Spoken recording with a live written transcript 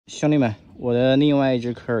兄弟们，我的另外一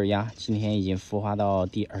只柯尔鸭今天已经孵化到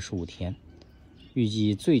第25天，预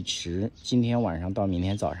计最迟今天晚上到明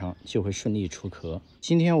天早上就会顺利出壳。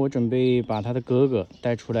今天我准备把它的哥哥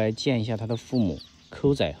带出来见一下他的父母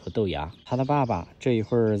抠仔和豆芽。他的爸爸这一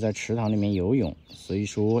会儿在池塘里面游泳，所以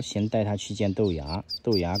说先带他去见豆芽。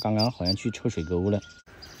豆芽刚刚好像去抽水沟了。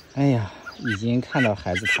哎呀，已经看到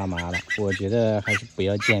孩子他妈了，我觉得还是不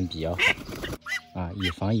要见比较好。以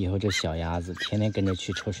防以后这小鸭子天天跟着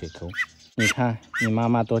去抽水沟。你看你妈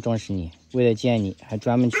妈多重视你，为了见你还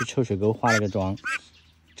专门去抽水沟化了个妆，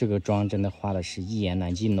这个妆真的化的是一言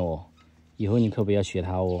难尽哦，以后你可不要学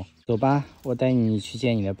她哦。走吧，我带你去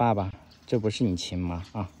见你的爸爸，这不是你亲妈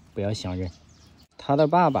啊，不要相认。他的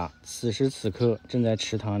爸爸此时此刻正在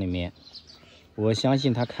池塘里面，我相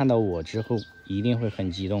信他看到我之后一定会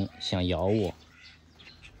很激动，想咬我。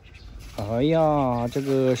哎呀，这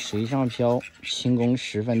个水上漂轻功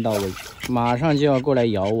十分到位，马上就要过来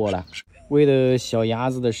咬我了。为了小鸭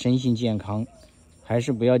子的身心健康，还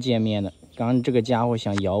是不要见面了。刚这个家伙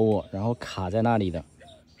想咬我，然后卡在那里的，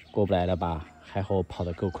过不来了吧？还好我跑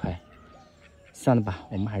得够快。算了吧，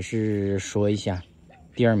我们还是说一下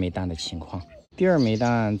第二枚蛋的情况。第二枚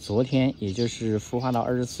蛋昨天，也就是孵化到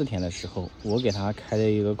24天的时候，我给它开了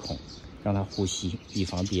一个孔，让它呼吸，以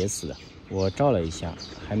防憋死的。我照了一下，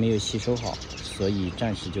还没有吸收好，所以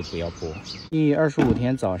暂时就不要播。第25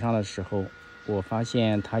天早上的时候，我发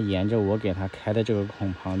现它沿着我给它开的这个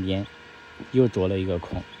孔旁边，又啄了一个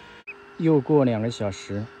孔。又过2个小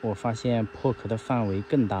时，我发现破壳的范围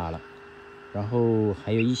更大了，然后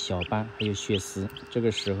还有一小半还有血丝。这个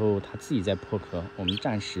时候它自己在破壳，我们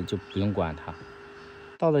暂时就不用管它。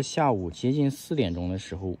到了下午接近4点钟的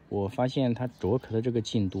时候，我发现它啄壳的这个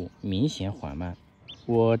进度明显缓慢。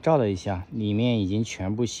我照了一下，里面已经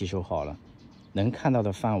全部吸收好了，能看到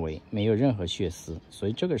的范围没有任何血丝，所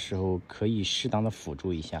以这个时候可以适当的辅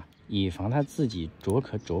助一下，以防它自己啄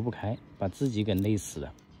壳啄不开，把自己给累死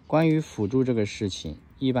了。关于辅助这个事情，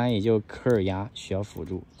一般也就柯尔鸭需要辅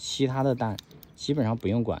助，其他的蛋基本上不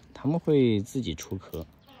用管，它们会自己出壳。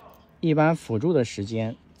一般辅助的时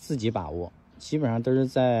间自己把握，基本上都是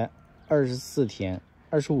在24天、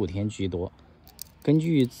25天居多。根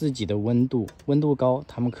据自己的温度高，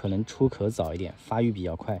它们可能出壳早一点，发育比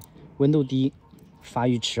较快；温度低，发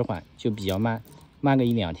育迟缓，就比较慢个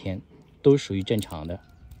1-2天，都属于正常的。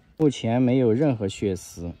目前没有任何血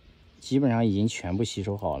丝，基本上已经全部吸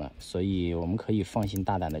收好了，所以我们可以放心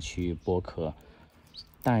大胆的去剥壳，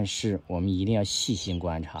但是我们一定要细心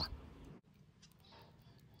观察。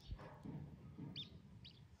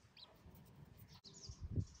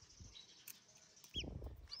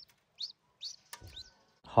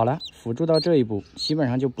好了，辅助到这一步，基本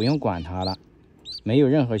上就不用管它了，没有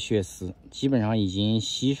任何血丝，基本上已经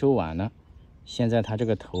吸收完了。现在它这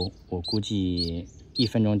个头，我估计1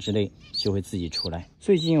分钟之内就会自己出来。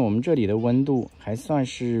最近我们这里的温度还算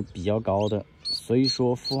是比较高的，所以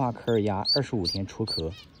说孵化柯尔鸭25天出壳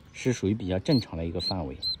是属于比较正常的一个范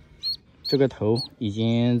围。这个头已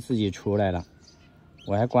经自己出来了，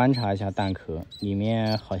我还观察一下蛋壳，里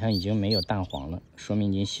面好像已经没有蛋黄了，说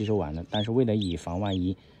明已经吸收完了。但是为了以防万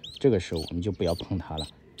一，这个时候我们就不要碰它了，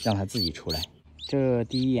让它自己出来。这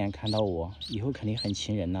第一眼看到我，以后肯定很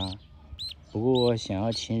亲人呐。不过想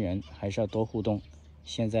要亲人，还是要多互动。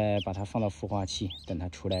现在把它放到孵化器，等它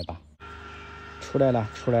出来吧。出来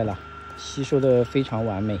了，吸收的非常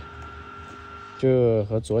完美。这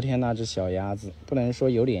和昨天那只小鸭子不能说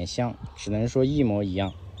有点像，只能说一模一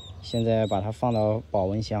样。现在把它放到保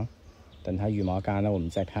温箱，等它羽毛干了我们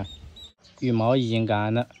再看。羽毛已经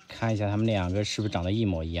干了，看一下它们2个是不是长得一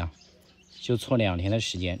模一样。就错2天的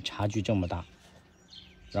时间，差距这么大。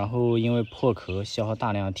然后因为破壳消耗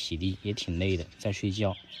大量体力，也挺累的，在睡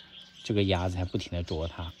觉。这个鸭子还不停地啄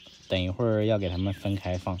它，等一会儿要给它们分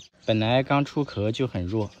开放。本来刚出壳就很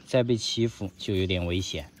弱，再被欺负就有点危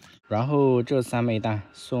险。然后这3枚蛋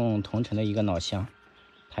送同城的一个老乡，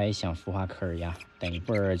他也想孵化柯尔鸭，等一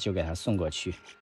会儿就给他送过去。